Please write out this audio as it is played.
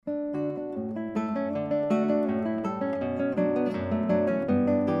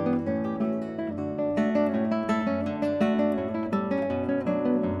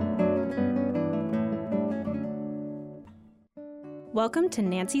Welcome to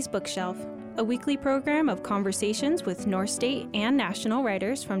Nancy's Bookshelf, a weekly program of conversations with North State and national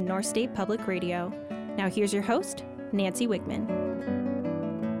writers from North State Public Radio. Now here's your host, Nancy Wigman.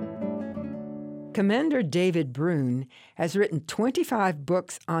 Commander David Brune has written 25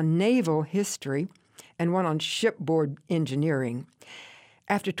 books on naval history and one on shipboard engineering.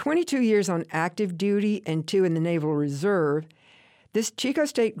 After 22 years on active duty and 2 in the Naval Reserve, this Chico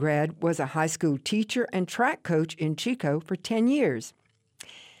State grad was a high school teacher and track coach in Chico for 10 years.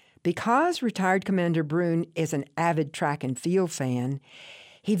 Because retired Commander Brune is an avid track and field fan,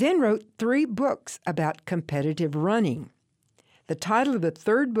 he then wrote 3 books about competitive running. The title of the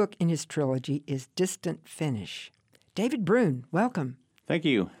 3rd book in his trilogy is Distant Finish. David Brune, welcome. Thank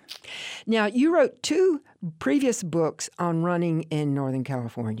you. Now, you wrote 2 previous books on running in Northern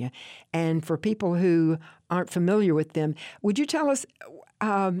California, and for people who aren't familiar with them, would you tell us,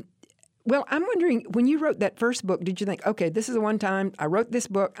 I'm wondering, when you wrote that first book, did you think, okay, this is the one time I wrote this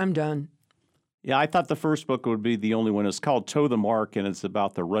book, I'm done? Yeah, I thought the first book would be the only one. It's called Toe the Mark, and it's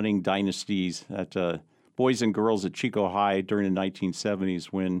about the running dynasties at boys and girls at Chico High during the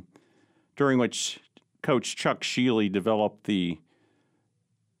 1970s, during which Coach Chuck Shealy developed the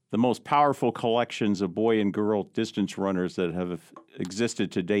most powerful collections of boy and girl distance runners that have existed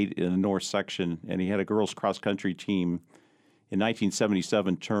to date in the North Section. And he had a girls cross-country team in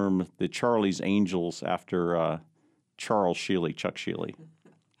 1977 termed the Charlie's Angels after Chuck Shealy.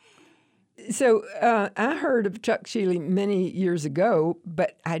 So I heard of Chuck Shealy many years ago,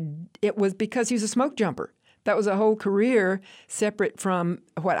 but it was because he was a smoke jumper. That was a whole career separate from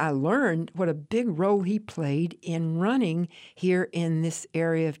what I learned, what a big role he played in running here in this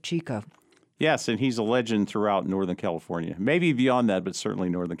area of Chico. Yes, and he's a legend throughout Northern California. Maybe beyond that, but certainly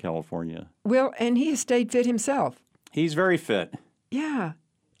Northern California. Well, and he has stayed fit himself. He's very fit. Yeah,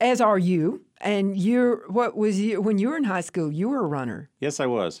 as are you. And when you were in high school, you were a runner. Yes, I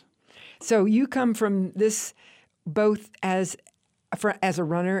was. So you come from this both as a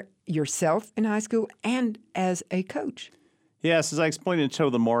runner yourself in high school and as a coach. Yes, as I explained in Toe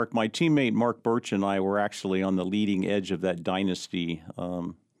the Mark, my teammate Mark Birch and I were actually on the leading edge of that dynasty.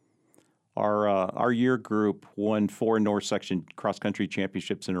 Our year group won 4 North Section cross-country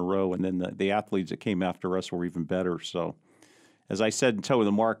championships in a row, and then the athletes that came after us were even better. So, as I said in Toe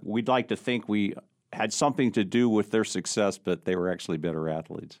the Mark, we'd like to think we had something to do with their success, but they were actually better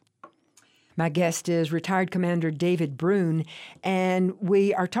athletes. My guest is retired Commander David Brune, and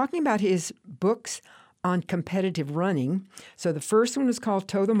we are talking about his books on competitive running. So the first one was called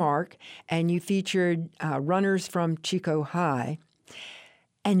Toe the Mark, and you featured runners from Chico High.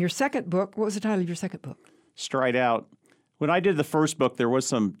 And your second book, what was the title of your second book? Stride Out. When I did the first book, there was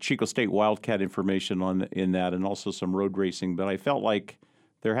some Chico State Wildcat information in that and also some road racing, but I felt like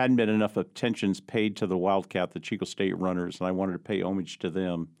there hadn't been enough attention paid to the Wildcat, the Chico State runners, and I wanted to pay homage to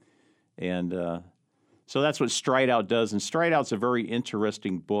them. And so that's what Stride Out does. And Stride Out's a very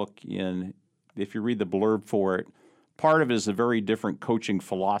interesting book if you read the blurb for it, part of it is the very different coaching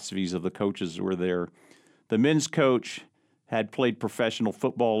philosophies of the coaches who were there. The men's coach had played professional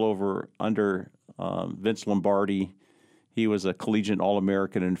football under Vince Lombardi. He was a collegiate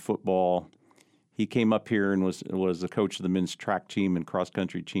All-American in football. He came up here and was the coach of the men's track team and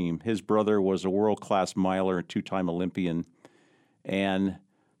cross-country team. His brother was a world-class miler and 2-time Olympian. And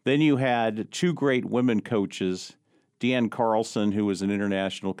then you had 2 great women coaches, Deanne Carlson, who was an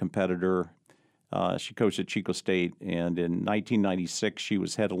international competitor. She coached at Chico State, and in 1996, she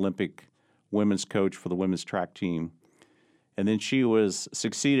was head Olympic women's coach for the women's track team. And then she was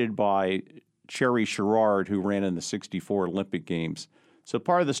succeeded by Cherry Sherrard, who ran in the 64 Olympic Games. So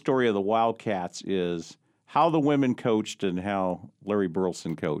part of the story of the Wildcats is how the women coached and how Larry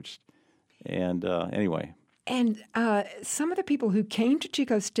Burleson coached. And anyway. And some of the people who came to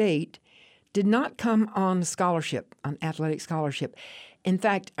Chico State did not come on scholarship, on athletic scholarship. In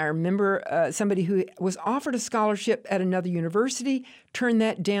fact, I remember somebody who was offered a scholarship at another university turned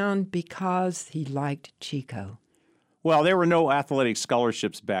that down because he liked Chico. Well, there were no athletic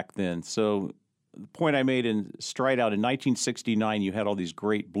scholarships back then. So the point I made in Stride Out, in 1969, you had all these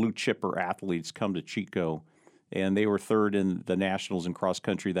great blue chipper athletes come to Chico. And they were 3rd in the Nationals in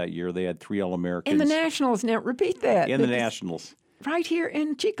cross-country that year. They had 3 All-Americans. In the Nationals. Now, repeat that. In the Nationals. Right here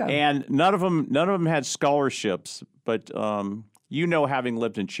in Chico. And none of them had scholarships. But having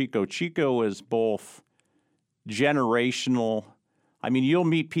lived in Chico is both generational. I mean, you'll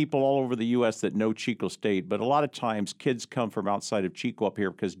meet people all over the U.S. that know Chico State, but a lot of times kids come from outside of Chico up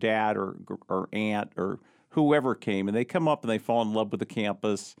here because dad or aunt or whoever came, and they come up and they fall in love with the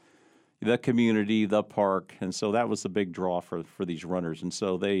campus, the community, the park, and so that was the big draw for these runners. And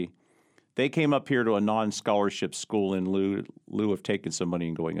so they they came up here to a non-scholarship school in lieu of taking some money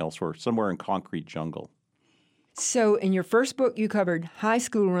and going elsewhere, somewhere in Concrete Jungle. So in your first book, you covered high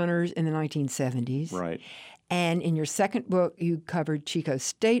school runners in the 1970s. Right. And in your second book, you covered Chico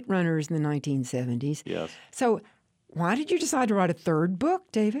State runners in the 1970s. Yes. So why did you decide to write a third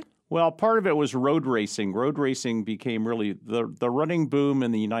book, David? Well, part of it was road racing. Road racing became really the running boom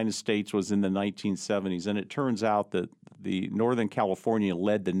in the United States was in the 1970s, and it turns out that the Northern California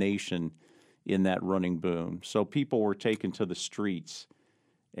led the nation in that running boom. So people were taken to the streets,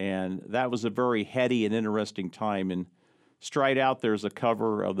 and that was a very heady and interesting time. And Stride Out, there's a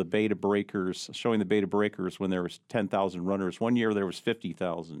cover of the Beta Breakers, showing the Beta Breakers when there was 10,000 runners. One year there was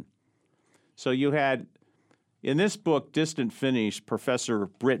 50,000. So you had, in this book, Distant Finish, Professor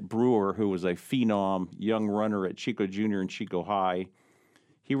Britt Brewer, who was a phenom young runner at Chico Junior and Chico High,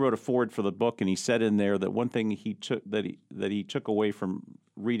 he wrote a foreword for the book, and he said in there that one thing he took away from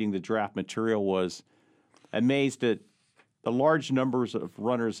reading the draft material was amazed at the large numbers of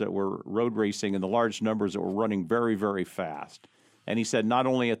runners that were road racing and the large numbers that were running very, very fast. And he said not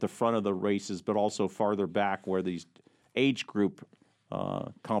only at the front of the races, but also farther back where these age group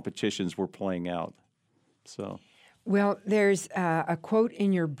competitions were playing out. So, well, there's a quote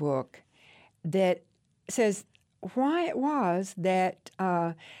in your book that says why it was that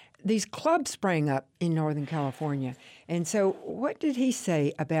these clubs sprang up in Northern California. And so what did he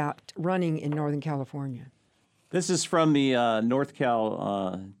say about running in Northern California? This is from the North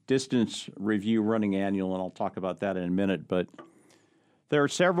Cal Distance Review Running Annual, and I'll talk about that in a minute. But there are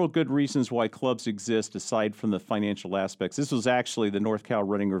several good reasons why clubs exist aside from the financial aspects. This was actually the North Cal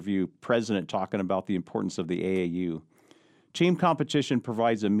Running Review president talking about the importance of the AAU. Team competition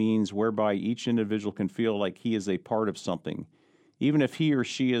provides a means whereby each individual can feel like he is a part of something. Even if he or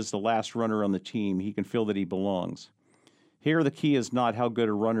she is the last runner on the team, he can feel that he belongs. Here, the key is not how good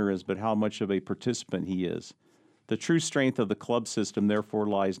a runner is, but how much of a participant he is. The true strength of the club system, therefore,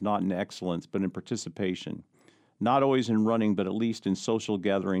 lies not in excellence, but in participation. Not always in running, but at least in social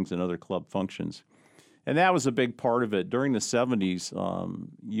gatherings and other club functions. And that was a big part of it. During the 70s,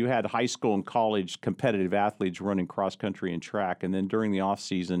 you had high school and college competitive athletes running cross-country and track, and then during the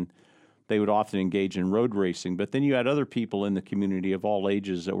off-season, they would often engage in road racing. But then you had other people in the community of all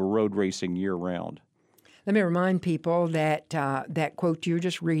ages that were road racing year-round. Let me remind people that that quote you're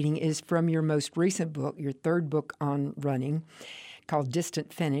just reading is from your most recent book, your third book on running, called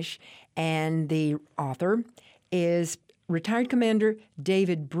Distant Finish, and the author is retired Commander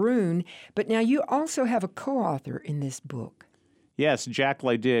David Brune, but now you also have a co-author in this book. Yes, Jack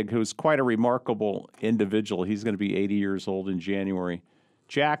Leidig, who's quite a remarkable individual. He's going to be 80 years old in January.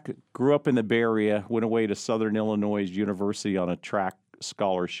 Jack grew up in the Bay Area, went away to Southern Illinois University on a track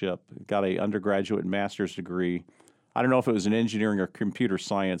scholarship, got an undergraduate and master's degree. I don't know if it was in engineering or computer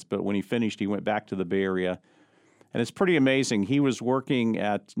science, but when he finished, he went back to the Bay Area. And it's pretty amazing. He was working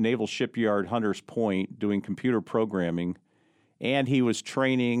at Naval Shipyard Hunters Point doing computer programming, and he was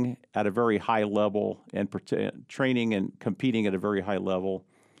training at a very high level and training and competing at a very high level.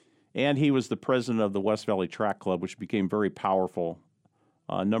 And he was the president of the West Valley Track Club, which became very powerful.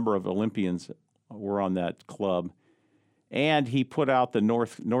 A number of Olympians were on that club. And he put out the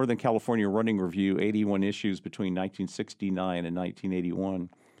Northern California Running Review, 81 issues between 1969 and 1981.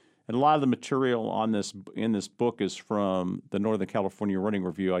 And a lot of the material in this book is from the Northern California Running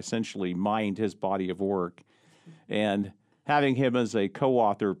Review. I essentially mined his body of work. And having him as a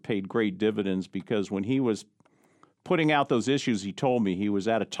co-author paid great dividends because when he was putting out those issues, he told me he was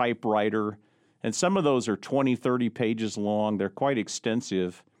at a typewriter. And some of those are 20, 30 pages long. They're quite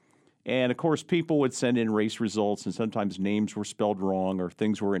extensive. And, of course, people would send in race results, and sometimes names were spelled wrong or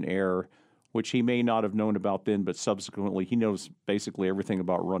things were in error, which he may not have known about then, but subsequently he knows basically everything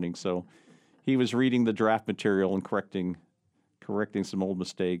about running. So he was reading the draft material and correcting some old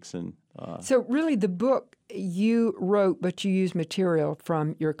mistakes. And so really the book you wrote, but you used material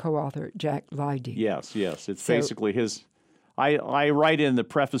from your co-author, Jack Leidig. Yes. It's basically his. I write in the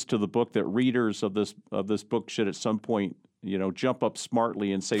preface to the book that readers of this book should at some point jump up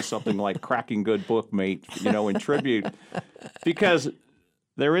smartly and say something like "cracking good book, mate," in tribute, because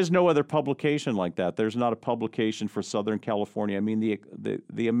there is no other publication like that. There's not a publication for Southern California. I mean,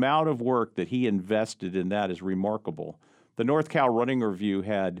 the amount of work that he invested in that is remarkable. The North Cal Running Review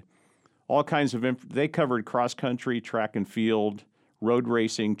had all kinds of they covered cross country, track and field, road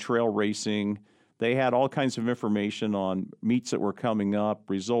racing, trail racing. They had all kinds of information on meets that were coming up,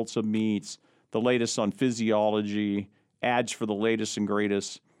 results of meets, the latest on physiology, ads for the latest and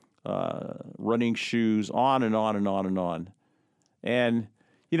greatest running shoes, on and on and on and on. And,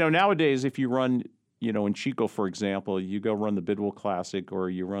 if you run, in Chico, for example, you go run the Bidwell Classic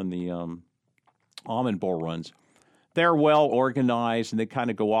or you run the almond bull runs. They're well organized and they kind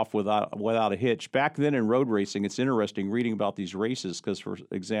of go off without a hitch. Back then in road racing, it's interesting reading about these races because, for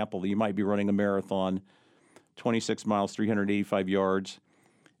example, you might be running a marathon, 26 miles, 385 yards,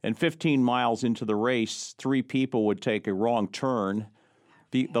 and 15 miles into the race, 3 people would take a wrong turn.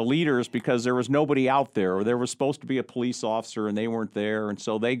 The leaders, because there was nobody out there, or there was supposed to be a police officer and they weren't there, and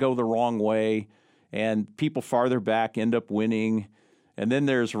so they go the wrong way, and people farther back end up winning. And then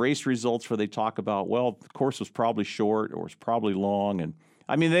there's race results where they talk about, well, the course was probably short or was probably long. And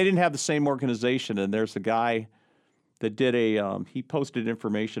I mean, they didn't have the same organization. And there's a guy that did he posted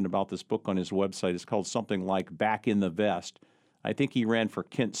information about this book on his website. It's called something like Back in the Vest. I think he ran for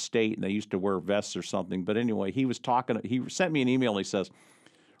Kent State and they used to wear vests or something. But anyway, he sent me an email. He says,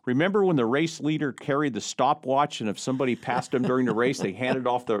 remember when the race leader carried the stopwatch and if somebody passed him during the race, they handed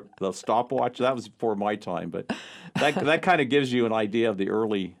off the stopwatch? That was before my time, but that kind of gives you an idea of the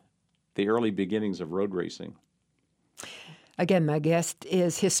early beginnings of road racing. Again, my guest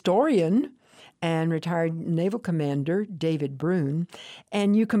is historian and retired naval commander David Brune,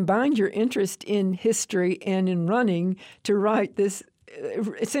 and you combined your interest in history and in running to write this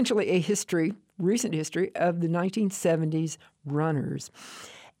essentially recent history of the 1970s runners.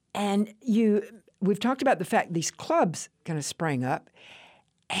 And we've talked about the fact these clubs kind of sprang up,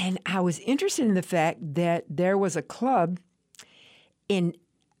 and I was interested in the fact that there was a club in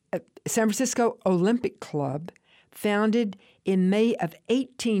San Francisco Olympic Club founded in May of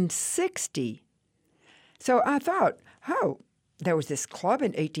 1860. So I thought, there was this club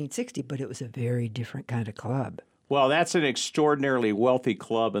in 1860, but it was a very different kind of club. Well, that's an extraordinarily wealthy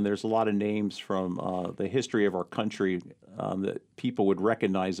club, and there's a lot of names from the history of our country that people would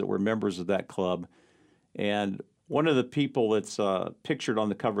recognize that were members of that club. And one of the people that's pictured on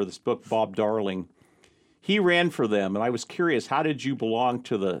the cover of this book, Bob Darling, he ran for them. And I was curious, how did you belong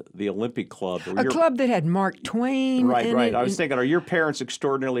to the Olympic Club? Club that had Mark Twain. Right. I was thinking, are your parents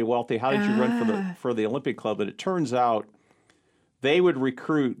extraordinarily wealthy? How did you run for the Olympic Club? But it turns out they would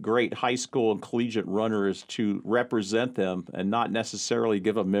recruit great high school and collegiate runners to represent them and not necessarily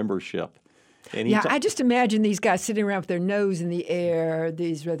give a membership. And I just imagine these guys sitting around with their nose in the air,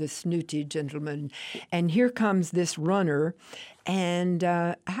 these rather snooty gentlemen, and here comes this runner, and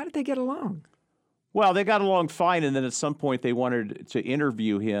how did they get along? Well, they got along fine, and then at some point they wanted to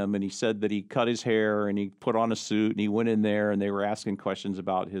interview him, and he said that he cut his hair and he put on a suit, and he went in there, and they were asking questions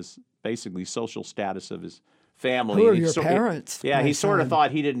about his basically social status of his family. Who are your parents? He sort of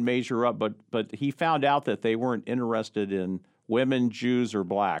thought he didn't measure up, but he found out that they weren't interested in women, Jews, or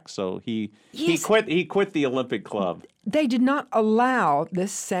blacks. So he quit the Olympic Club. They did not allow,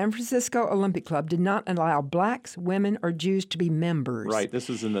 this San Francisco Olympic Club did not allow blacks, women, or Jews to be members. Right. This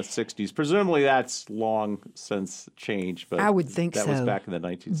was in the 60s. Presumably that's long since changed, but I would think that so. was back in the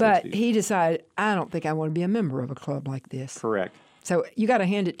 1960s. But he decided, I don't think I want to be a member of a club like this. Correct. So you got to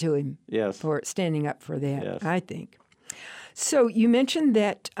hand it to him for standing up for that, yes. I think. So you mentioned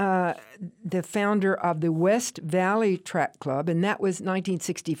that the founder of the West Valley Track Club, and that was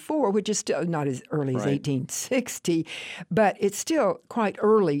 1964, which is still not as early as 1860, but it's still quite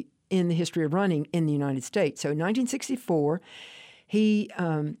early in the history of running in the United States. So in 1964, he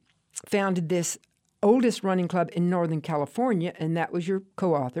founded this oldest running club in Northern California, and that was your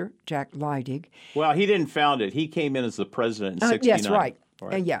co-author, Jack Leidig. Well, he didn't found it. He came in as the president in 69. Yes, right.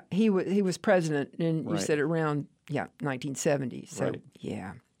 He was president, and you said around 1970. So,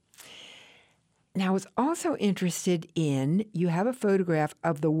 Now, I was also interested in, you have a photograph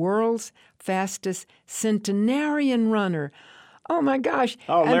of the world's fastest centenarian runner. Oh, my gosh.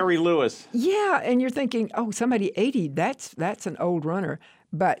 Oh, Larry Lewis. Yeah, and you're thinking, somebody 80, that's an old runner.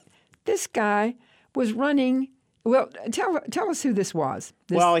 But this guy was running. Well, tell us who this was.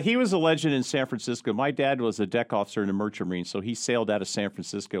 Well, he was a legend in San Francisco. My dad was a deck officer in the Merchant Marine, so he sailed out of San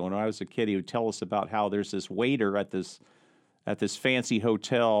Francisco. When I was a kid, he would tell us about how there's this waiter at this fancy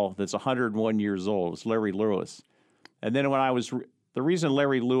hotel that's 101 years old. It was Larry Lewis. And then the reason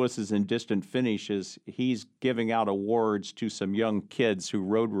Larry Lewis is in distant finish is he's giving out awards to some young kids who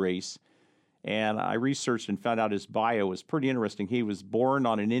road race. And I researched and found out his bio was pretty interesting. He was born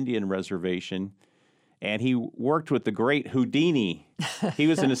on an Indian reservation, and he worked with the great Houdini. He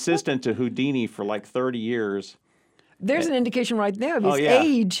was an assistant to Houdini for like 30 years. There's an indication right there of his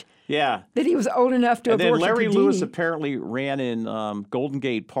age. Yeah. That he was old enough to have worked with Larry Houdini. Lewis apparently ran in Golden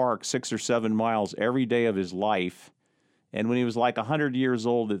Gate Park 6 or 7 miles every day of his life. And when he was like 100 years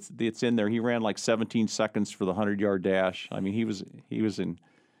old, it's in there. He ran like 17 seconds for the 100-yard dash. I mean, he's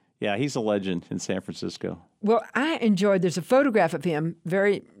a legend in San Francisco. Well, there's a photograph of him,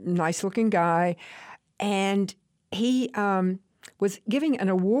 very nice-looking guy, and he was giving an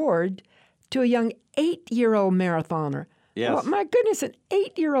award to a young 8-year-old marathoner. Yes. Oh, my goodness, an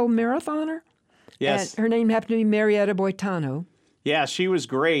 8-year-old marathoner? Yes. And her name happened to be Marietta Boitano. Yeah, she was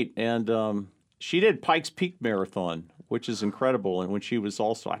great. And she did Pikes Peak Marathon, which is incredible. And when she was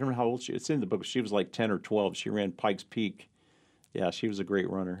also, I don't know how old it's in the book, but she was like 10 or 12. She ran Pikes Peak. Yeah, she was a great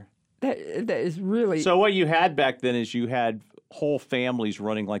runner. That is really... So what you had back then is you had whole families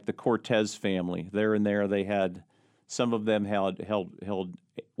running, like the Cortez family. There and there, they had, some of them held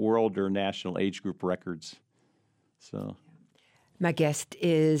world or national age group records. So... My guest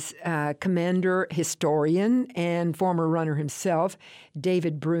is commander, historian, and former runner himself,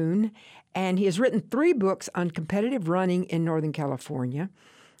 David Brune, and he has written 3 books on competitive running in Northern California,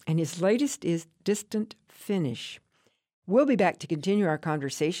 and his latest is Distant Finish. We'll be back to continue our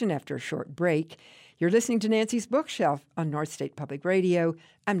conversation after a short break. You're listening to Nancy's Bookshelf on North State Public Radio.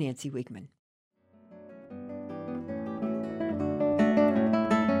 I'm Nancy Wiegman.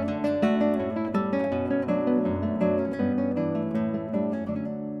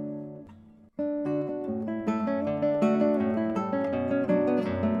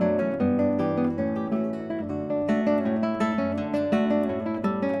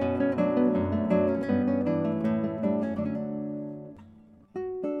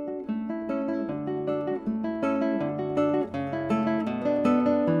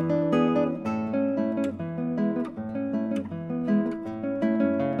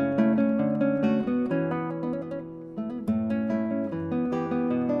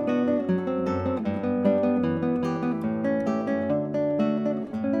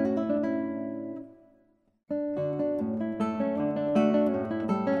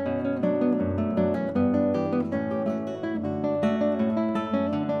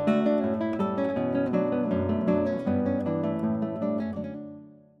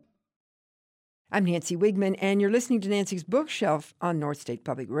 I'm Nancy Wiegman, and you're listening to Nancy's Bookshelf on North State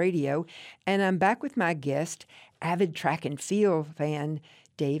Public Radio, and I'm back with my guest, avid track and field fan,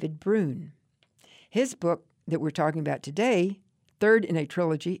 David Brune. His book that we're talking about today, third in a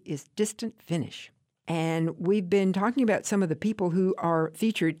trilogy, is Distant Finish. And we've been talking about some of the people who are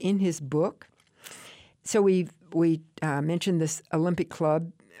featured in his book. So we mentioned this Olympic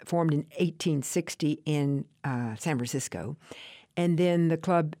club formed in 1860 in San Francisco, and then the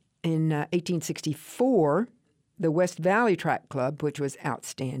club in 1864, the West Valley Track Club, which was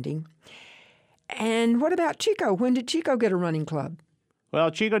outstanding. And what about Chico? When did Chico get a running club?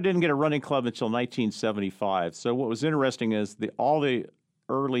 Well, Chico didn't get a running club until 1975. So what was interesting is the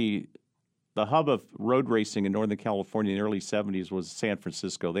hub of road racing in Northern California in the early 70s was San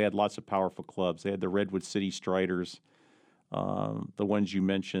Francisco. They had lots of powerful clubs. They had the Redwood City Striders, the ones you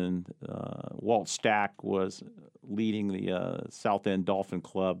mentioned. Walt Stack was leading the South End Dolphin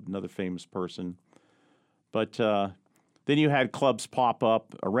Club, another famous person. But then you had clubs pop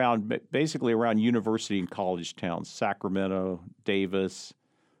up basically around university and college towns, Sacramento, Davis,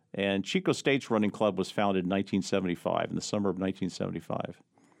 and Chico State's running club was founded in 1975, in the summer of 1975.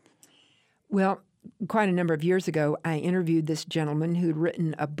 Well, quite a number of years ago, I interviewed this gentleman who'd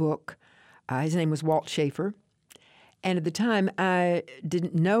written a book. His name was Walt Schaefer. And at the time, I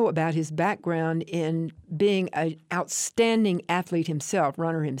didn't know about his background in being an outstanding athlete himself,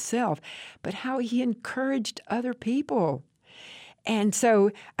 runner himself, but how he encouraged other people. And so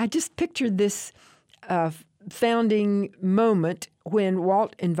I just pictured this founding moment when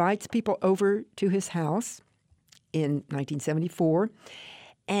Walt invites people over to his house in 1974.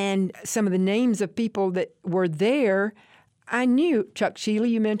 And some of the names of people that were there, I knew. Chuck Shealy,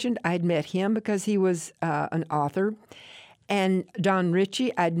 you mentioned. I had met him because he was an author. And Don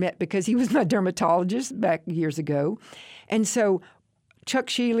Ritchie, I'd met because he was my dermatologist back years ago. And so Chuck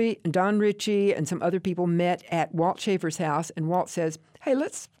Shealy and Don Ritchie and some other people met at Walt Schaefer's house, and Walt says, hey,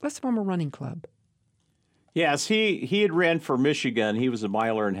 let's form a running club. Yes, he had ran for Michigan. He was a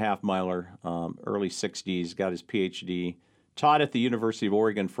miler and half-miler, early 60s, got his Ph.D., taught at the University of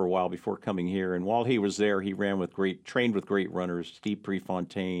Oregon for a while before coming here. And while he was there, he trained with great runners, Steve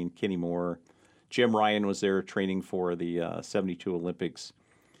Prefontaine, Kenny Moore. Jim Ryan was there training for the 72 Olympics.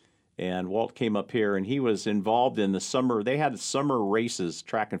 And Walt came up here, and he was involved in the summer. They had summer races,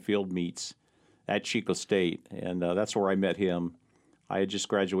 track and field meets at Chico State, and that's where I met him. I had just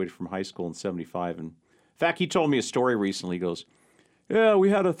graduated from high school in 75. And in fact, he told me a story recently. He goes, yeah, we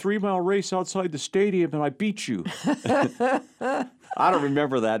had a 3-mile race outside the stadium, and I beat you. I don't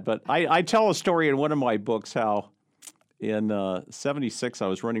remember that, but I tell a story in one of my books how in 76 I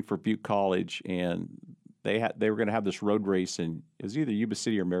was running for Butte College, and they were going to have this road race, and it was either Yuba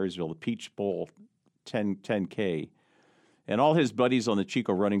City or Marysville, the Peach Bowl 10K. And all his buddies on the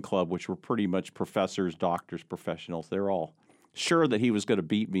Chico Running Club, which were pretty much professors, doctors, professionals, they're all sure that he was going to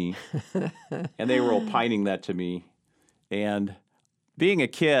beat me, and they were opining that to me. And being a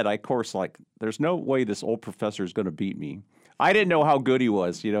kid, I, of course, like, there's no way this old professor is going to beat me. I didn't know how good he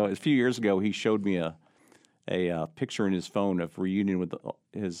was. You know, a few years ago, he showed me a picture in his phone of reunion with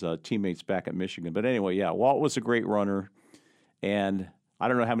his teammates back at Michigan. But anyway, yeah, Walt was a great runner, and I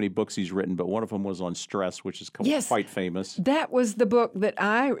don't know how many books he's written, but one of them was on stress, which is quite famous. That was the book that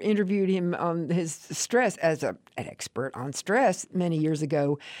I interviewed him on his stress as an expert on stress many years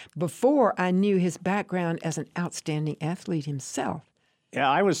ago, before I knew his background as an outstanding athlete himself. Yeah,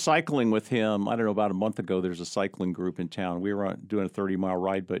 I was cycling with him, I don't know, about a month ago. There's a cycling group in town. We were doing a 30-mile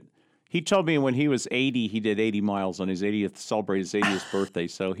ride, but he told me when he was 80, he did 80 miles on his 80th, celebrated his 80th birthday.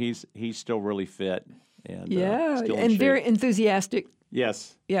 So he's still really fit and still in shape. Very enthusiastic.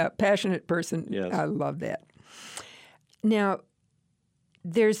 Yes. Yeah, passionate person. Yes. I love that. Now,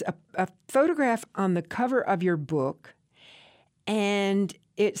 there's a photograph on the cover of your book, and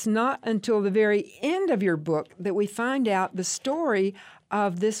it's not until the very end of your book that we find out the story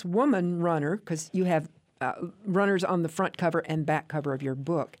of this woman runner, because you have runners on the front cover and back cover of your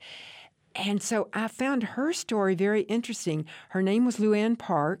book. And so I found her story very interesting. Her name was Luann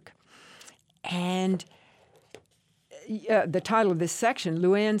Park, and the title of this section,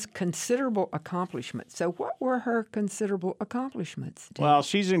 Luann's Considerable Accomplishments. So what were her considerable accomplishments, Dave? Well,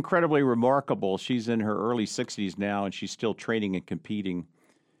 she's incredibly remarkable. She's in her early 60s now, and she's still training and competing.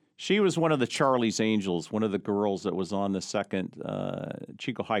 She was one of the Charlie's Angels, one of the girls that was on the second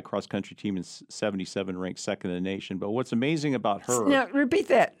Chico High cross-country team in 77, ranked second in the nation. But what's amazing about her... Now, repeat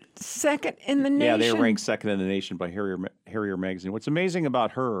that. Second in the nation? Yeah, they were ranked second in the nation by Harrier Magazine. What's amazing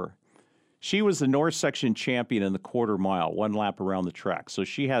about her... She was the North Section champion in the quarter mile, one lap around the track. So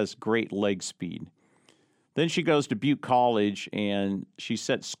she has great leg speed. Then she goes to Butte College, and she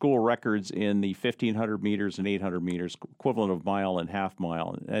set school records in the 1,500 meters and 800 meters, equivalent of mile and half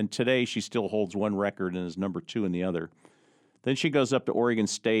mile. And today she still holds one record and is number 2 in the other. Then she goes up to Oregon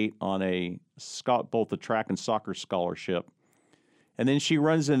State on both the track and soccer scholarship. And then she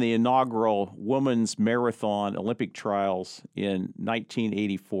runs in the inaugural Women's Marathon Olympic Trials in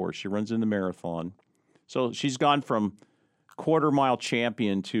 1984. She runs in the marathon. So she's gone from quarter-mile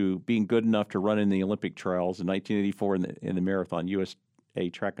champion to being good enough to run in the Olympic Trials in 1984 in the marathon, USA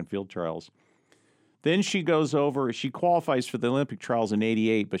Track and Field Trials. Then she goes over, she qualifies for the Olympic Trials in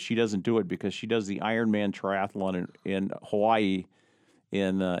 88, but she doesn't do it because she does the Ironman triathlon in Hawaii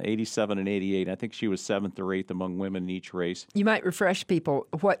in 87 and 88. I think she was 7th or 8th among women in each race. You might refresh people.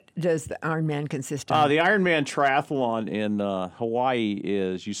 What does the Ironman consist of? The Ironman triathlon in Hawaii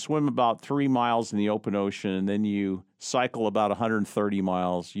is you swim about 3 miles in the open ocean, and then you cycle about 130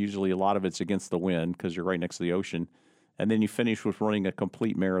 miles. Usually a lot of it's against the wind because you're right next to the ocean. And then you finish with running a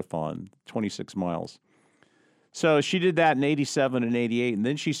complete marathon, 26 miles. So she did that in 87 and 88, and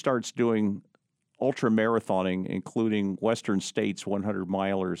then she starts doing ultra-marathoning, including Western States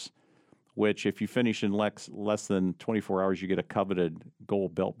 100-milers, which if you finish in less than 24 hours, you get a coveted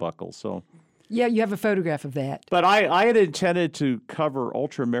gold belt buckle. So, yeah, you have a photograph of that. But I had intended to cover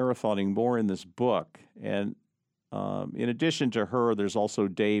ultra-marathoning more in this book. And in addition to her, there's also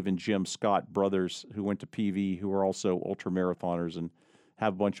Dave and Jim Scott, brothers who went to PV, who are also ultra-marathoners and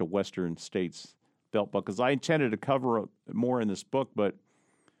have a bunch of Western States belt buckles. I intended to cover more in this book, but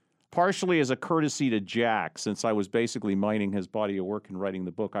partially as a courtesy to Jack, since I was basically mining his body of work and writing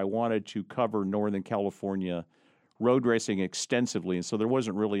the book, I wanted to cover Northern California road racing extensively, and so there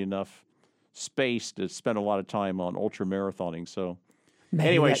wasn't really enough space to spend a lot of time on ultra-marathoning. So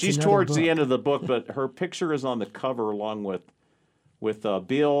anyway, she's towards the end of the book, but her picture is on the cover along with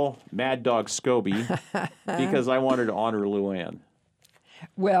Bill Mad Dog Scobie because I wanted to honor Luann.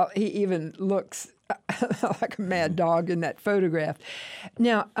 Well, he even looks like a mad dog in that photograph.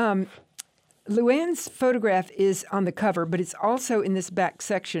 Now, Luann's photograph is on the cover, but it's also in this back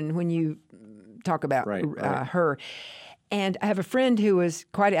section when you talk about her. And I have a friend who was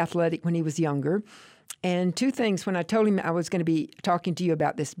quite athletic when he was younger. And two things, when I told him I was going to be talking to you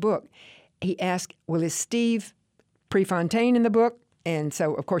about this book, he asked, well, is Steve Prefontaine in the book? And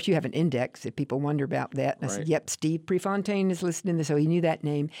so, of course, you have an index if people wonder about that. And I said, yep, Steve Prefontaine is listed in this, so he knew that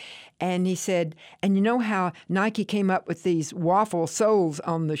name. And he said, and you know how Nike came up with these waffle soles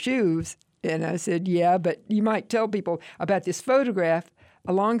on the shoes? And I said, yeah, but you might tell people about this photograph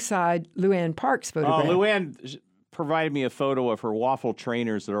alongside Luann Park's photograph. Luann provided me a photo of her waffle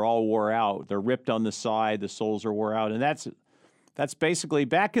trainers that are all wore out. They're ripped on the side, the soles are wore out, and that's basically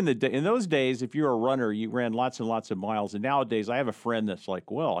back in those days, if you're a runner, you ran lots and lots of miles. And nowadays, I have a friend that's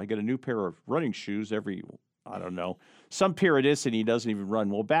like, well, I get a new pair of running shoes every, I don't know, some periodicity he doesn't even run.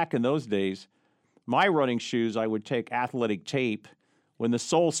 Well, back in those days, my running shoes, I would take athletic tape. When the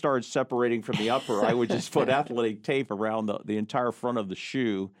sole started separating from the upper, I would just put athletic tape around the entire front of the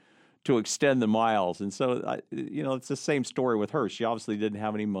shoe to extend the miles. And so, it's the same story with her. She obviously didn't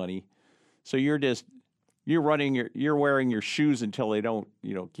have any money. So you're wearing your shoes until they don't,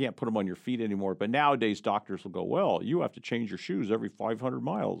 can't put them on your feet anymore. But nowadays, doctors will go, well, you have to change your shoes every 500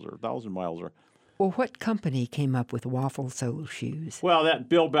 miles or 1,000 miles. Well, what company came up with waffle sole shoes? Well, that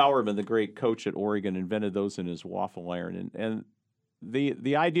Bill Bowerman, the great coach at Oregon, invented those in his waffle iron. And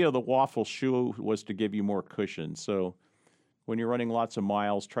the idea of the waffle shoe was to give you more cushion. So when you're running lots of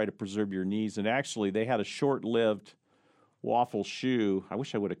miles, try to preserve your knees. And actually, they had a short-lived waffle shoe. I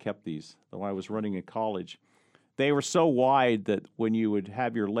wish I would have kept these, though I was running in college. They were so wide that when you would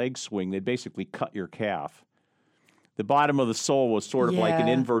have your leg swing, they'd basically cut your calf. The bottom of the sole was sort of like an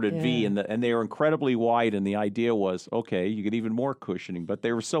inverted V, and they were incredibly wide, and the idea was, okay, you get even more cushioning, but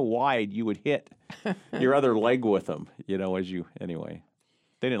they were so wide you would hit your other leg with them, anyway.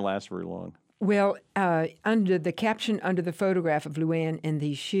 They didn't last very long. Well, under the caption under the photograph of Luann in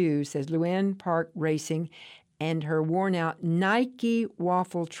these shoes says Luann Park Racing and her worn-out Nike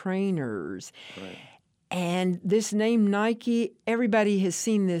waffle trainers. Right. And this name Nike, everybody has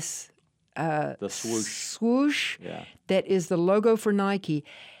seen this the swoosh that is the logo for Nike,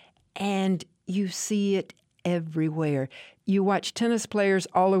 and you see it everywhere. You watch tennis players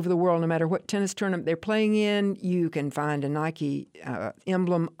all over the world, no matter what tennis tournament they're playing in, you can find a Nike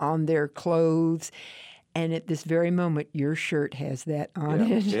emblem on their clothes. And at this very moment, your shirt has that on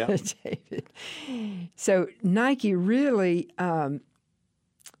it, David. So Nike really, I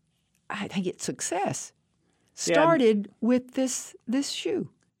think its success started with this shoe.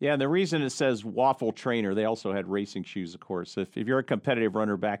 Yeah, and the reason it says waffle trainer, they also had racing shoes, of course. If you're a competitive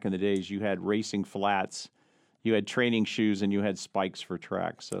runner back in the days, you had racing flats, you had training shoes, and you had spikes for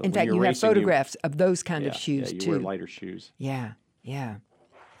track. So in fact, you have photographs of those kind of shoes, you too. wear lighter shoes. Yeah.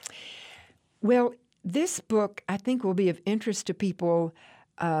 Well, this book, I think, will be of interest to people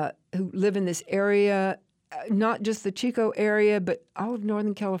who live in this area, not just the Chico area, but all of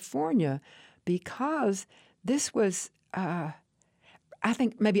Northern California, because this was... I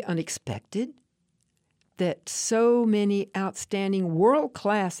think maybe unexpected that so many outstanding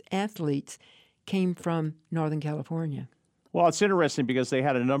world-class athletes came from Northern California. Well, it's interesting because they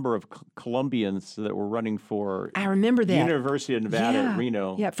had a number of Colombians that were running for I remember that. University of Nevada at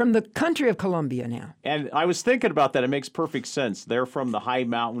Reno. Yeah, from the country of Colombia now. And I was thinking about that. It makes perfect sense. They're from the high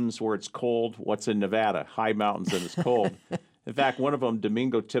mountains where it's cold. What's in Nevada? High mountains and it's cold. In fact, one of them,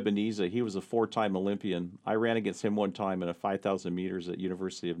 Domingo Tibaniza, he was a 4-time Olympian. I ran against him one time in a 5,000 meters at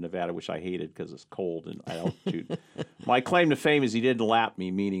University of Nevada, which I hated because it's cold and at altitude. My claim to fame is he didn't lap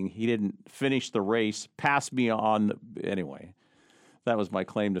me, meaning he didn't finish the race, pass me on. Anyway, that was my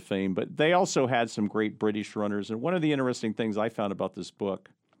claim to fame. But they also had some great British runners. And one of the interesting things I found about this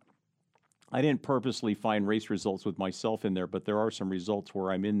book, I didn't purposely find race results with myself in there, but there are some results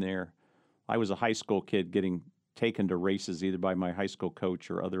where I'm in there. I was a high school kid getting taken to races either by my high school coach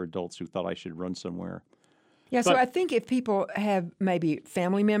or other adults who thought I should run somewhere. Yeah, so I think if people have maybe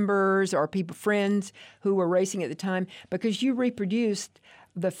family members or friends who were racing at the time, because you reproduced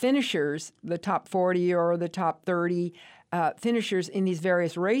the finishers, the top 40 or the top 30 finishers in these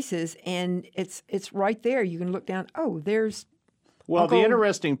various races, and it's right there. You can look down, there's Well, Uncle... the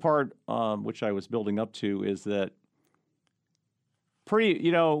interesting part, which I was building up to, is that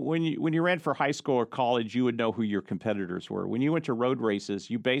when you ran for high school or college, you would know who your competitors were. When you went to road races,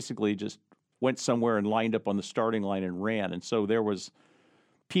 you basically just went somewhere and lined up on the starting line and ran. And so there was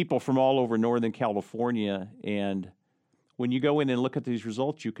people from all over Northern California. And when you go in and look at these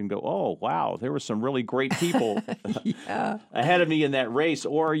results, you can go, oh, wow, there were some really great people ahead of me in that race.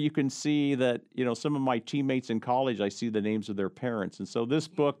 Or you can see that, some of my teammates in college, I see the names of their parents. And so this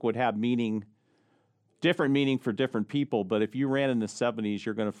book would have different meaning for different people, but if you ran in the 70s,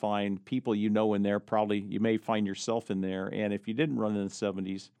 you're going to find people in there. Probably you may find yourself in there. And if you didn't run in the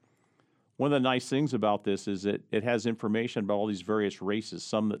 70s, one of the nice things about this is that it has information about all these various races,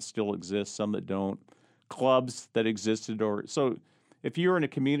 some that still exist, some that don't, clubs that existed. So if you're in a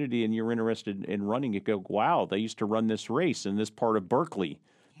community and you're interested in running, you go, wow, they used to run this race in this part of Berkeley.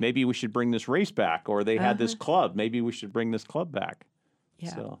 Maybe we should bring this race back. Or they had this club. Maybe we should bring this club back.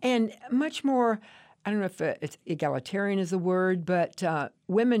 Yeah. So. And much more... I don't know if it's egalitarian is the word, but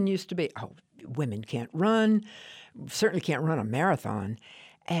women used to be, women can't run, certainly can't run a marathon.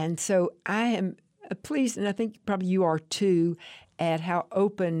 And so I am pleased, and I think probably you are too, at how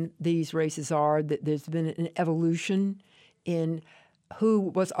open these races are, that there's been an evolution in who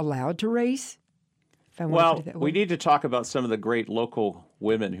was allowed to race. In I want to Well, put it that way. we need to talk about some of the great local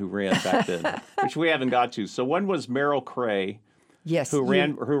women who ran back then, which we haven't got to. So one was Merrill Cray, Yes, who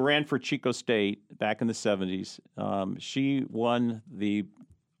ran for Chico State back in the 70s. She won the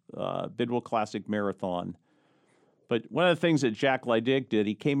Bidwell Classic Marathon. But one of the things that Jack Leidig did,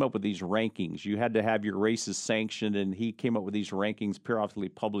 he came up with these rankings. You had to have your races sanctioned, and he came up with these rankings, periodically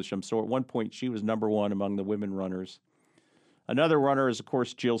published them. So at one point, she was number one among the women runners. Another runner is, of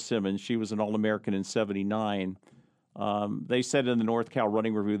course, Jill Simmons. She was an All-American in 79. They said in the North Cal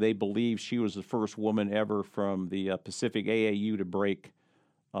Running Review they believe she was the first woman ever from the Pacific AAU to break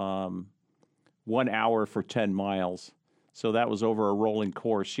 1 hour for 10 miles. So that was over a rolling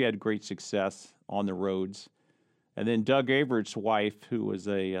course. She had great success on the roads. And then Doug Averett's wife, who was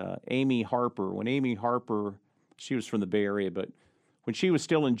Amy Harper. When Amy Harper, she was from the Bay Area, but when she was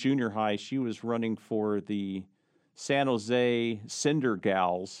still in junior high, she was running for the San Jose Cinder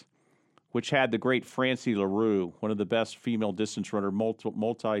Gals, which had the great Francie LaRue, one of the best female distance runner,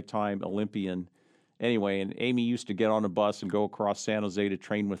 multi-time Olympian. Anyway, and Amy used to get on a bus and go across San Jose to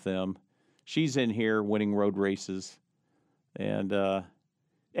train with them. She's in here winning road races. And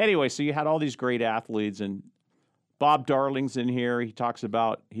anyway, so you had all these great athletes, and Bob Darling's in here. He talks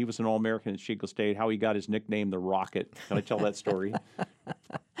about he was an All-American at Chico State, how he got his nickname, the Rocket. Can I tell that story?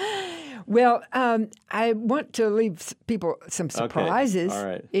 Well, I want to leave people some surprises All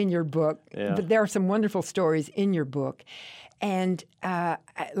right. in your book, Yeah. but there are some wonderful stories in your book. And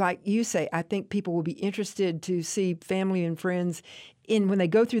like you say, I think people will be interested to see family and friends when they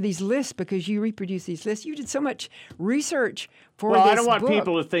go through these lists, because you reproduce these lists. You did so much research for this book. Well, I don't want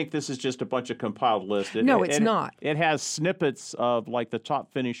people to think this is just a bunch of compiled lists. No, it's not. It has snippets of like the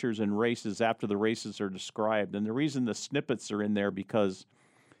top finishers and races after the races are described. And the reason the snippets are in there because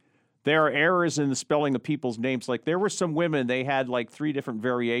there are errors in the spelling of people's names. Like there were some women, they had like 3 different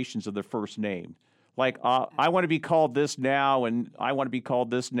variations of their first name. Like, I want to be called this now, and I want to be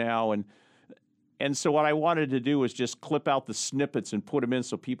called this now. And so what I wanted to do was just clip out the snippets and put them in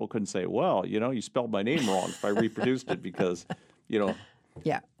so people couldn't say, well, you spelled my name wrong if I reproduced it because,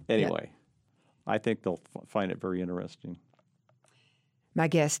 Yeah. Anyway, I think they'll find it very interesting. My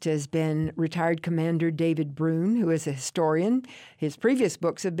guest has been retired Commander David Brune, who is a historian. His previous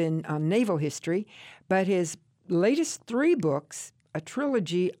books have been on naval history, but his latest 3 books, a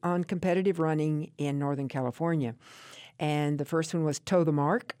trilogy on competitive running in Northern California. And the first one was Toe the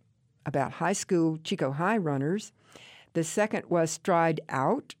Mark, about high school Chico High runners. The second was Stride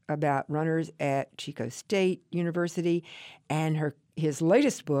Out, about runners at Chico State University. And his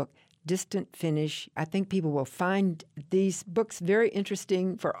latest book, Distant Finish. I think people will find these books very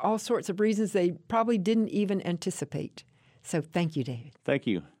interesting for all sorts of reasons they probably didn't even anticipate. So thank you, David. Thank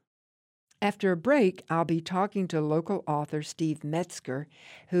you. After a break, I'll be talking to local author Steve Metzger,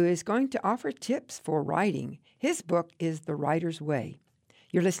 who is going to offer tips for writing. His book is The Writer's Way.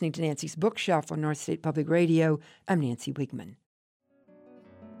 You're listening to Nancy's Bookshelf on North State Public Radio. I'm Nancy Wigman.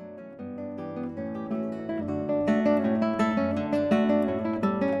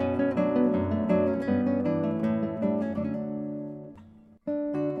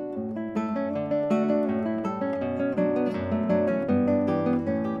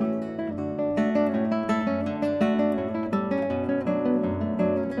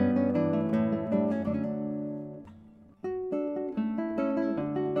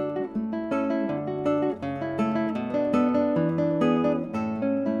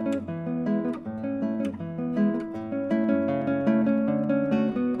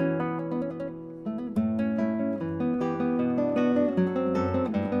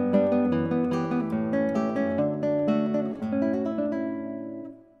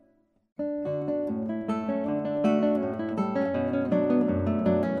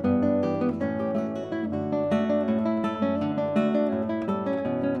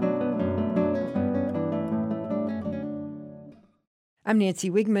 I'm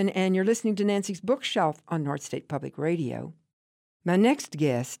Nancy Wigman, and you're listening to Nancy's Bookshelf on North State Public Radio. My next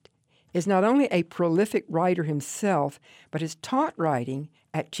guest is not only a prolific writer himself, but has taught writing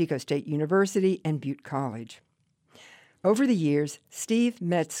at Chico State University and Butte College. Over the years, Steve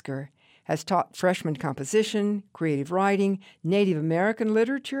Metzger has taught freshman composition, creative writing, Native American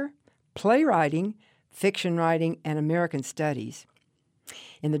literature, playwriting, fiction writing, and American studies.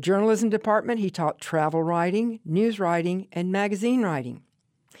 In the journalism department, he taught travel writing, news writing, and magazine writing.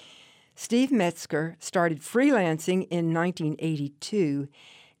 Steve Metzger started freelancing in 1982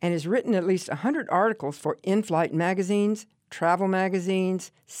 and has written at least 100 articles for in-flight magazines, travel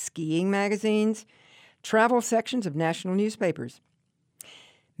magazines, skiing magazines, travel sections of national newspapers.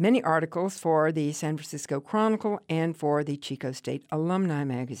 Many articles for the San Francisco Chronicle and for the Chico State Alumni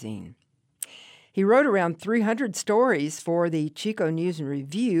magazine. He wrote around 300 stories for the Chico News and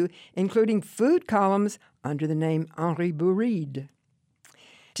Review, including food columns under the name Henri Bouride.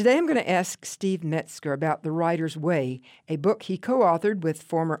 Today I'm going to ask Steve Metzger about The Writer's Way, a book he co-authored with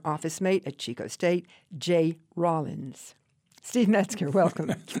former office mate at Chico State, Jay Rollins. Steve Metzger, welcome.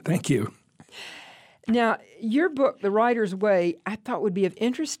 Thank you. Now, your book, The Writer's Way, I thought would be of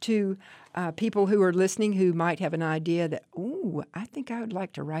interest to people who are listening who might have an idea that, ooh, I think I would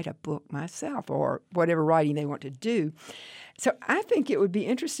like to write a book myself, or whatever writing they want to do. So I think it would be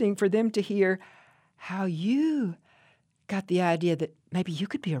interesting for them to hear how you got the idea that maybe you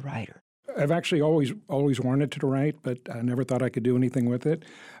could be a writer. I've actually always wanted to write, but I never thought I could do anything with it.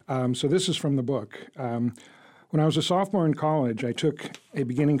 So this is from the book. When I was a sophomore in college, I took a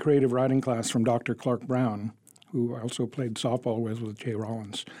beginning creative writing class from Dr. Clark Brown, who I also played softball with Jay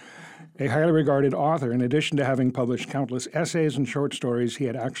Rollins. A highly regarded author, in addition to having published countless essays and short stories, he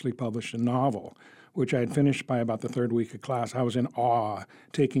had actually published a novel, which I had finished by about the third week of class. I was in awe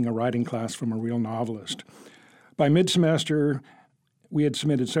taking a writing class from a real novelist. By mid-semester, we had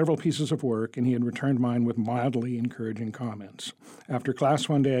submitted several pieces of work, and he had returned mine with mildly encouraging comments. After class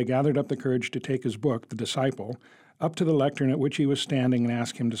one day, I gathered up the courage to take his book, The Disciple, up to the lectern at which he was standing and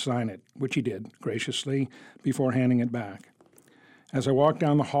ask him to sign it, which he did, graciously, before handing it back. As I walked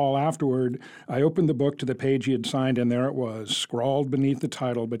down the hall afterward, I opened the book to the page he had signed, and there it was, scrawled beneath the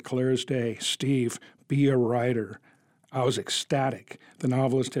title, but clear as day, Steve, be a writer. I was ecstatic. The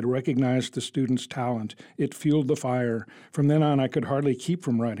novelist had recognized the student's talent. It fueled the fire. From then on, I could hardly keep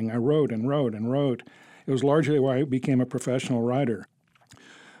from writing. I wrote and wrote and wrote. It was largely why I became a professional writer.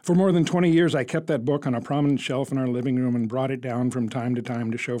 For more than 20 years, I kept that book on a prominent shelf in our living room and brought it down from time to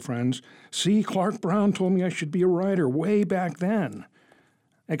time to show friends. See, Clark Brown told me I should be a writer way back then.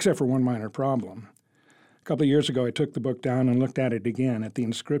 Except for one minor problem. A couple of years ago, I took the book down and looked at it again, at the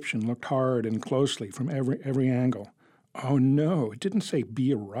inscription, looked hard and closely from every angle. Oh, no, it didn't say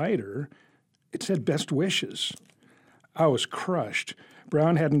be a writer. It said best wishes. I was crushed.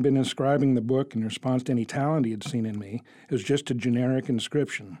 Brown hadn't been inscribing the book in response to any talent he had seen in me. It was just a generic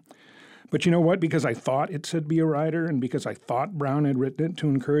inscription. But you know what? Because I thought it said be a writer, and because I thought Brown had written it to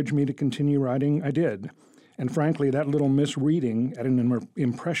encourage me to continue writing, I did. And frankly, that little misreading at an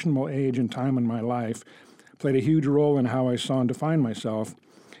impressionable age and time in my life played a huge role in how I saw and defined myself.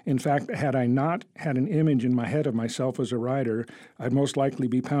 In fact, had I not had an image in my head of myself as a writer, I'd most likely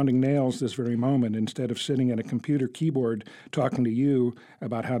be pounding nails this very moment instead of sitting at a computer keyboard talking to you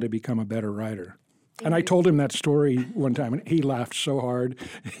about how to become a better writer. And I told him that story one time, and he laughed so hard.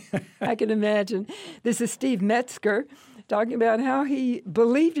 I can imagine. This is Steve Metzger talking about how he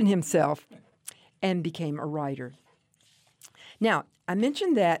believed in himself and became a writer. Now, I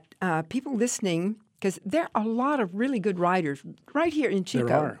mentioned that people listening, because there are a lot of really good writers right here in Chico.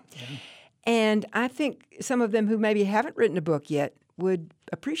 There are. Yeah. And I think some of them who maybe haven't written a book yet would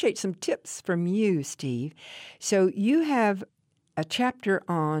appreciate some tips from you, Steve. So you have a chapter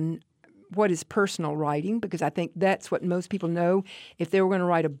on what is personal writing, because I think that's what most people know if they were going to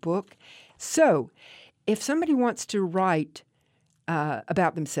write a book. So if somebody wants to write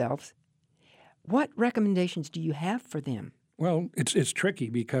about themselves, what recommendations do you have for them? Well, it's tricky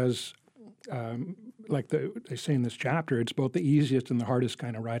because like they say in this chapter, it's both the easiest and the hardest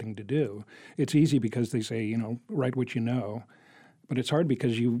kind of writing to do. It's easy because they say, write what you know. But it's hard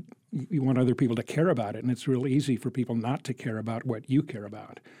because you want other people to care about it, and it's real easy for people not to care about what you care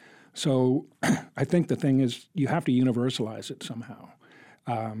about. So I think the thing is you have to universalize it somehow.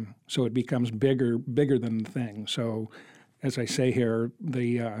 So it becomes bigger than the thing. So as I say here,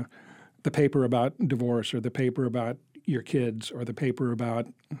 the paper about divorce or the paper about your kids or the paper about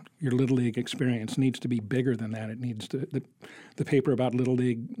your Little League experience needs to be bigger than that. It needs to the paper about Little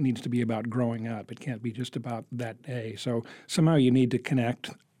League needs to be about growing up. It can't be just about that day. So somehow you need to connect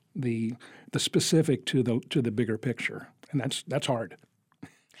the specific to the bigger picture, and that's hard.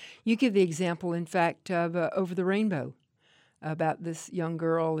 You give the example, in fact, of Over the Rainbow, about this young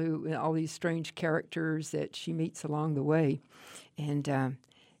girl who all these strange characters that she meets along the way, and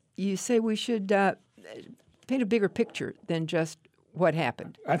you say we should paint a bigger picture than just what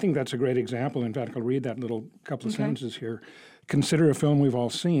happened. I think that's a great example. In fact, I'll read that little couple of sentences here. Consider a film we've all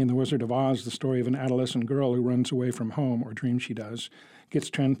seen, The Wizard of Oz, the story of an adolescent girl who runs away from home, or dreams she does,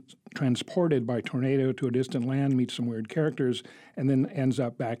 gets transported by tornado to a distant land, meets some weird characters, and then ends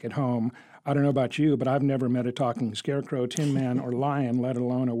up back at home. I don't know about you, but I've never met a talking scarecrow, tin man, or lion, let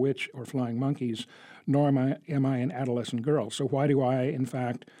alone a witch or flying monkeys, nor am I an adolescent girl. So why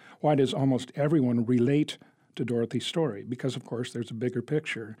does almost everyone relate to Dorothy's story because, of course, there's a bigger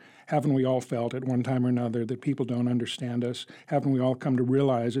picture. Haven't we all felt at one time or another that people don't understand us? Haven't we all come to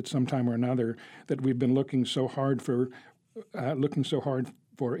realize at some time or another that we've been looking so hard for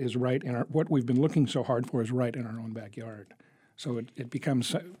is right in what we've been looking so hard for is right in our own backyard? So it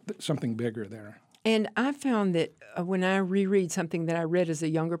becomes something bigger there. And I found that when I reread something that I read as a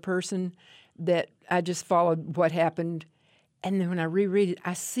younger person, that I just followed what happened. And then when I reread it,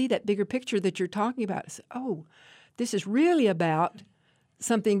 I see that bigger picture that you're talking about. I say, oh, this is really about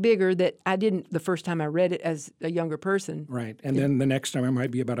something bigger that I didn't the first time I read it as a younger person. Right. And then the next time it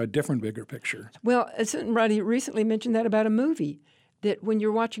might be about a different bigger picture. Well, somebody recently mentioned that about a movie, that when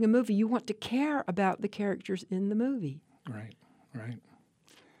you're watching a movie, you want to care about the characters in the movie. Right.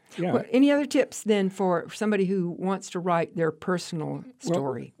 Yeah. Well, any other tips then for somebody who wants to write their personal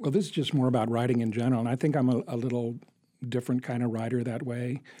story? Well, this is just more about writing in general, and I think I'm a little different kind of writer that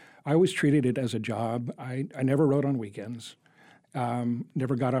way. I always treated it as a job. I never wrote on weekends,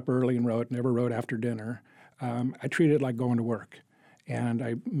 never got up early and wrote, never wrote after dinner. I treated it like going to work, and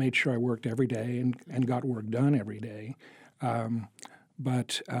I made sure I worked every day and got work done every day.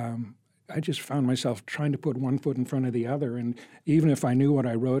 But I just found myself trying to put one foot in front of the other, and even if I knew what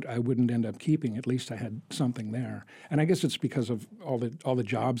I wrote, I wouldn't end up keeping. At least I had something there, and I guess it's because of all the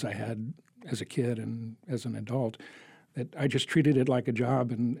jobs I had as a kid and as an adult that I just treated it like a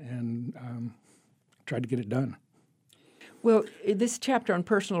job and tried to get it done. Well, this chapter on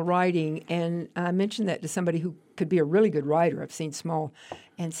personal writing, and I mentioned that to somebody who could be a really good writer, I've seen small,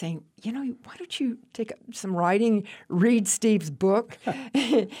 and saying, why don't you take up some writing, read Steve's book?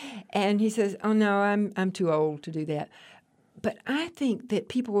 And he says, oh, no, I'm too old to do that. But I think that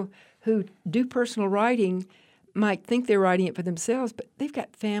people who do personal writing might think they're writing it for themselves, but they've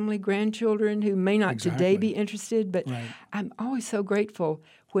got family, grandchildren who may not today be interested. But right. I'm always so grateful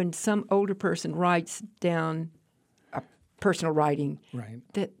when some older person writes down personal writing, right,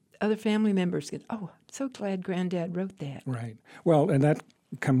 that other family members get, oh, I'm so glad Granddad wrote that. Right. Well, and that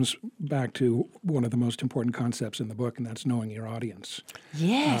comes back to one of the most important concepts in the book, and that's knowing your audience.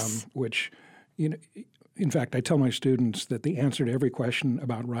 Yes. Which, in fact, I tell my students that the answer to every question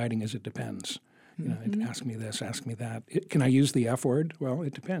about writing is it depends. Ask me this, ask me that. Can I use the F word? Well,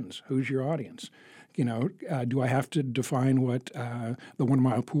 it depends. Who's your audience? Do I have to define what the 1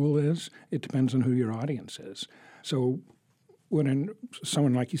 mile pool is? It depends on who your audience is. So when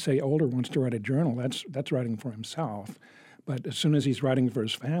someone, like you say, older wants to write a journal, that's writing for himself. But as soon as he's writing for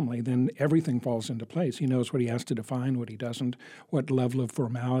his family, then everything falls into place. He knows what he has to define, what he doesn't, what level of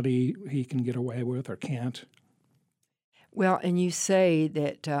formality he can get away with or can't. Well, and you say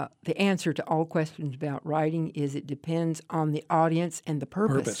that the answer to all questions about writing is it depends on the audience and the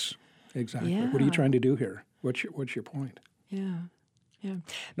purpose. Purpose, exactly. Yeah. What are you trying to do here? What's your point? Yeah.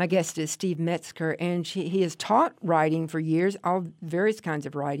 My guest is Steve Metzger, and he has taught writing for years, all various kinds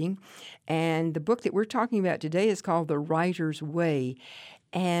of writing. And the book that we're talking about today is called The Writer's Way.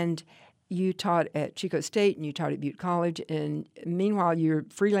 And you taught at Chico State and you taught at Butte College. And meanwhile, you're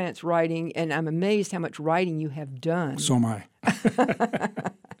freelance writing, and I'm amazed how much writing you have done. So am I.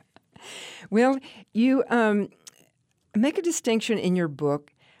 Well, you make a distinction in your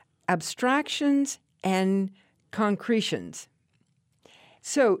book, abstractions and concretions.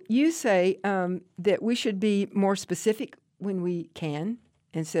 So you say that we should be more specific when we can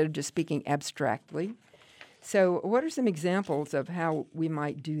instead of just speaking abstractly. So what are some examples of how we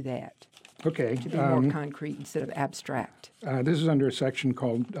might do that? Okay. To be more concrete instead of abstract. This is under a section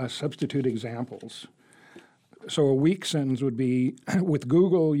called Substitute Examples. So a weak sentence would be, with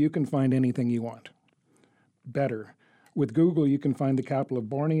Google, you can find anything you want. Better. With Google, you can find the capital of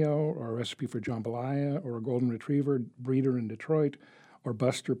Borneo, or a recipe for jambalaya, or a golden retriever breeder in Detroit, or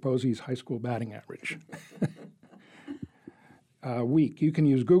Buster Posey's high school batting average. Weak. You can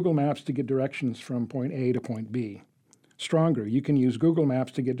use Google Maps to get directions from point A to point B. Stronger. You can use Google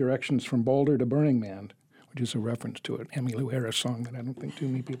Maps to get directions from Boulder to Burning Man, which is a reference to an Emmylou Harris song that I don't think too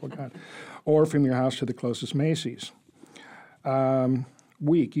many people got, or from your house to the closest Macy's.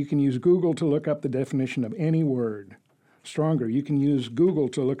 Weak. You can use Google to look up the definition of any word. Stronger. You can use Google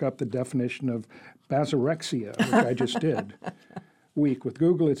to look up the definition of basorexia, which I just did. Weak. With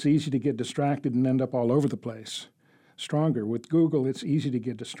Google, it's easy to get distracted and end up all over the place. Stronger. With Google, it's easy to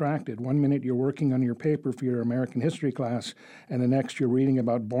get distracted. 1 minute you're working on your paper for your American history class, and the next you're reading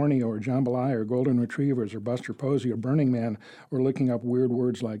about Borneo or jambalaya or golden retrievers or Buster Posey or Burning Man, or looking up weird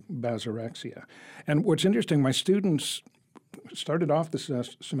words like basorexia. And what's interesting, my students started off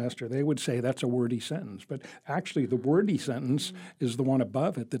the semester, they would say that's a wordy sentence. But actually, the wordy sentence is the one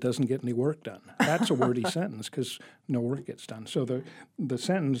above it that doesn't get any work done. That's a wordy sentence because no work gets done. So the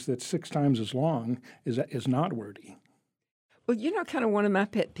sentence that's 6 times as long is not wordy. Well, kind of one of my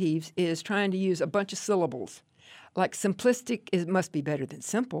pet peeves is trying to use a bunch of syllables. Like simplistic must be better than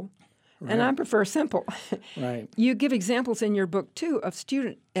simple. Right. And I prefer simple. Right. You give examples in your book, too, of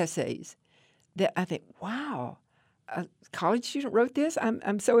student essays that I think, wow, a college student wrote this?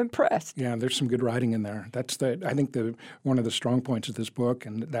 I'm so impressed. Yeah, there's some good writing in there. That's I think one of the strong points of this book,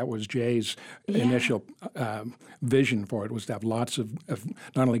 and that was Jay's initial vision for it, was to have lots of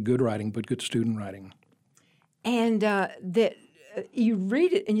not only good writing, but good student writing. And that you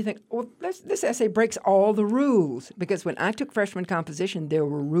read it and you think, well, this essay breaks all the rules. Because when I took freshman composition, there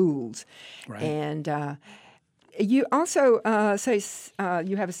were rules. Right. And you also say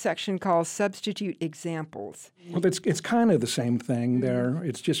you have a section called Substitute Examples. Well, it's kind of the same thing there.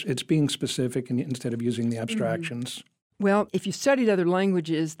 It's being specific instead of using the abstractions. Well, if you studied other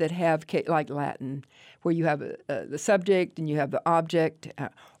languages that have, like Latin, where you have the subject and you have the object,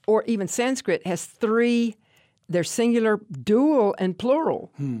 or even Sanskrit has 3. They're singular, dual, and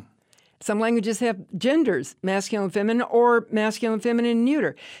plural. Some languages have genders, masculine and feminine, or masculine, feminine, and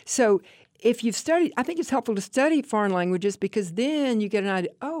neuter. So if you've studied, I think it's helpful to study foreign languages because then you get an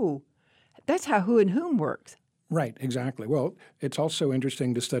idea, oh, that's how who and whom works. Right, exactly. Well, it's also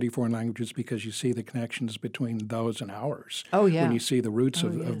interesting to study foreign languages because you see the connections between those and ours. Oh, yeah. When you see the roots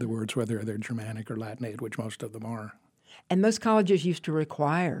of the words, whether they're Germanic or Latinate, which most of them are. And most colleges used to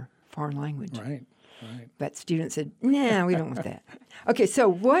require foreign language. Right. Right. But students said, nah, we don't want that. Okay, so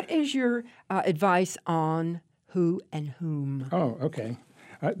what is your advice on who and whom? Oh, okay.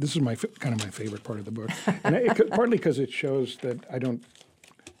 This is kind of my favorite part of the book. And partly because it shows that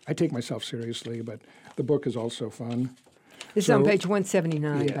I take myself seriously, but the book is also fun. This is on page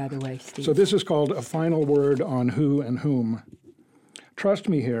 179, by the way, Steve. So this is called A Final Word on Who and Whom. Trust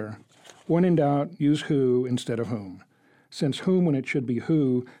me here. When in doubt, use who instead of whom. Since whom when it should be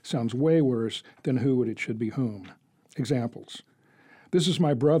who sounds way worse than who when it should be whom. Examples. This is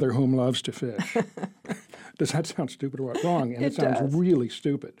my brother whom loves to fish. Does that sound stupid or what? Wrong, and it sounds really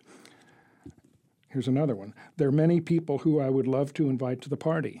stupid. Here's another one. There are many people who I would love to invite to the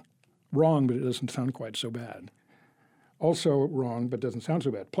party. Wrong, but it doesn't sound quite so bad. Also wrong, but doesn't sound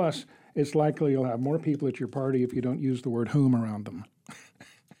so bad. Plus, it's likely you'll have more people at your party if you don't use the word whom around them.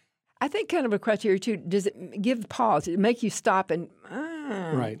 I think kind of a criteria, too, does it give pause? Does it make you stop and,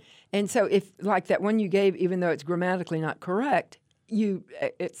 Right. And so if, like that one you gave, even though it's grammatically not correct,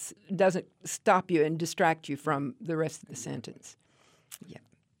 it doesn't stop you and distract you from the rest of the sentence. Yeah.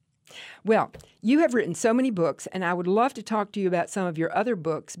 Well, you have written so many books, and I would love to talk to you about some of your other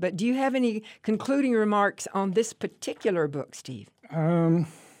books, but do you have any concluding remarks on this particular book, Steve? I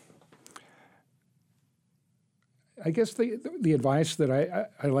guess the advice that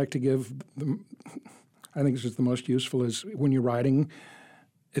I like to give, I think this is the most useful, is when you're writing,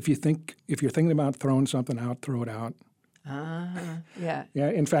 if you're thinking about throwing something out, throw it out. Yeah. Yeah.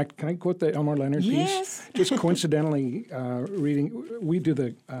 In fact, can I quote the Elmore Leonard piece? Just coincidentally, reading, we do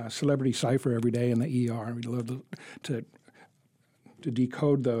the Celebrity Cipher every day in the ER. We love to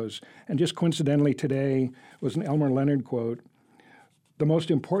decode those. And just coincidentally today was an Elmore Leonard quote. The most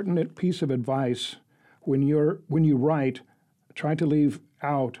important piece of advice when you write, try to leave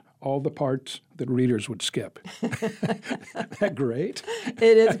out all the parts that readers would skip. Isn't that great?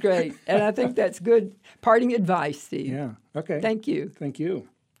 It is great. And I think that's good parting advice, Steve. Yeah. Okay. Thank you. Thank you.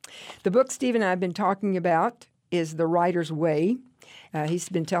 The book Steve and I have been talking about is The Writer's Way. He's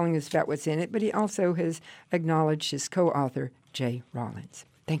been telling us about what's in it, but he also has acknowledged his co-author, Jay Rollins.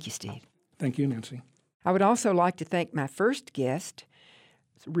 Thank you, Steve. Thank you, Nancy. I would also like to thank my first guest,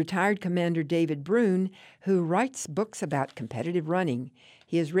 retired Commander David Brune, who writes books about competitive running.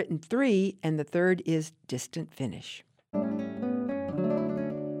 He has written 3, and the third is Distant Finish.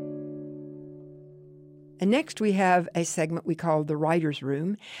 And next we have a segment we call The Writer's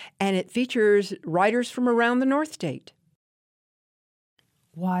Room, and it features writers from around the North State.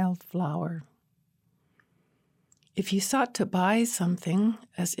 Wildflower. If you sought to buy something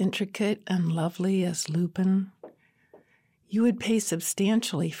as intricate and lovely as lupin, you would pay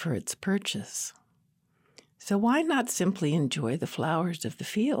substantially for its purchase. So why not simply enjoy the flowers of the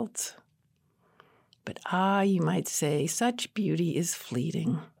fields? But you might say, such beauty is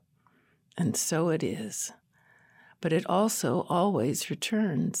fleeting. And so it is. But it also always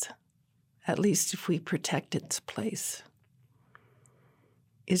returns, at least if we protect its place.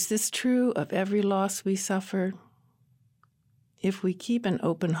 Is this true of every loss we suffer? If we keep an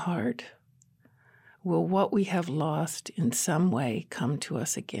open heart, will what we have lost in some way come to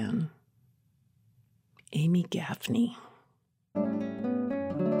us again. Amy Gaffney.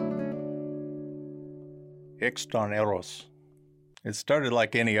 Extranjeros. It started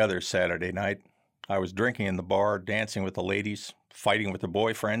like any other Saturday night. I was drinking in the bar, dancing with the ladies, fighting with the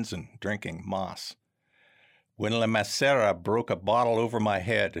boyfriends, and drinking mas. When La Macera broke a bottle over my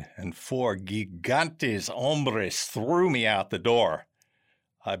head and 4 gigantes hombres threw me out the door,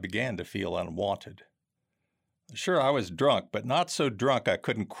 I began to feel unwanted. Sure, I was drunk, but not so drunk I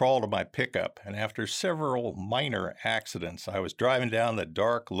couldn't crawl to my pickup, and after several minor accidents, I was driving down the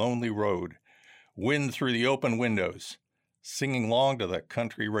dark, lonely road, wind through the open windows, singing along to the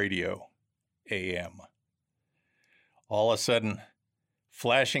country radio, AM. All of a sudden,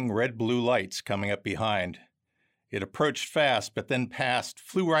 flashing red-blue lights coming up behind. It approached fast, but then passed,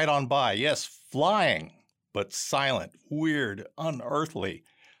 flew right on by. Yes, flying, but silent, weird, unearthly,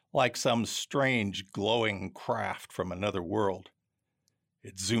 like some strange, glowing craft from another world.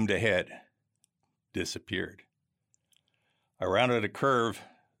 It zoomed ahead, disappeared. I rounded a curve,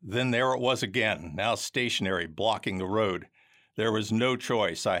 then there it was again, now stationary, blocking the road. There was no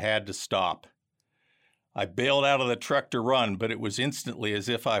choice. I had to stop. I bailed out of the truck to run, but it was instantly as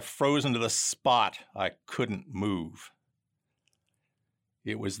if I frozen to the spot. I couldn't move.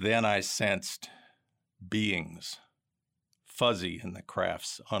 It was then I sensed beings, fuzzy in the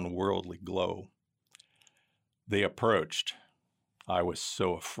craft's unworldly glow. They approached. I was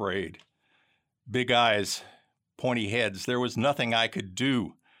so afraid. Big eyes, pointy heads. There was nothing I could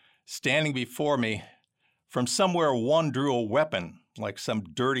do. Standing before me, from somewhere one drew a weapon, like some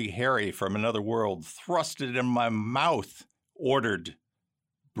dirty Harry from another world, thrust it in my mouth, ordered,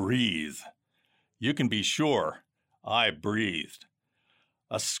 "Breathe." You can be sure I breathed.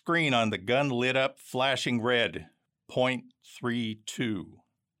 A screen on the gun lit up, flashing red, .32.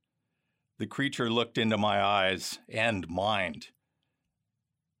 The creature looked into my eyes and mind.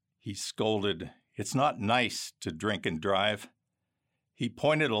 He scolded, "It's not nice to drink and drive." He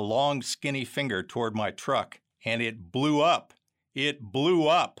pointed a long, skinny finger toward my truck, and it blew up. It blew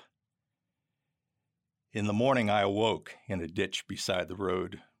up. In the morning, I awoke in a ditch beside the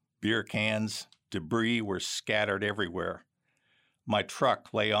road. Beer cans, debris were scattered everywhere. My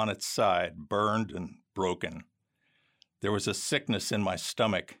truck lay on its side, burned and broken. There was a sickness in my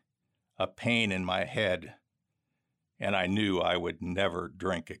stomach, a pain in my head, and I knew I would never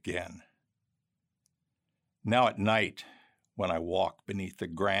drink again. Now at night, when I walk beneath the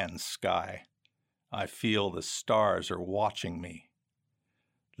grand sky, I feel the stars are watching me.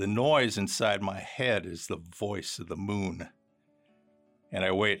 The noise inside my head is the voice of the moon, and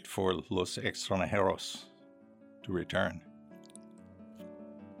I wait for Los Extranjeros to return.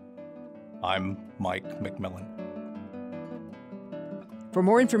 I'm Mike McMillan. For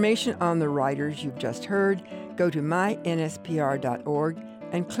more information on the writers you've just heard, go to mynspr.org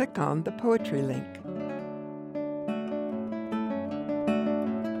and click on the poetry link.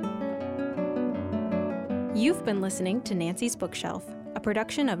 You've been listening to Nancy's Bookshelf, a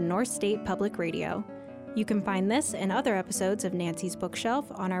production of North State Public Radio. You can find this and other episodes of Nancy's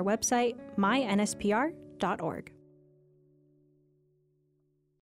Bookshelf on our website, mynspr.org.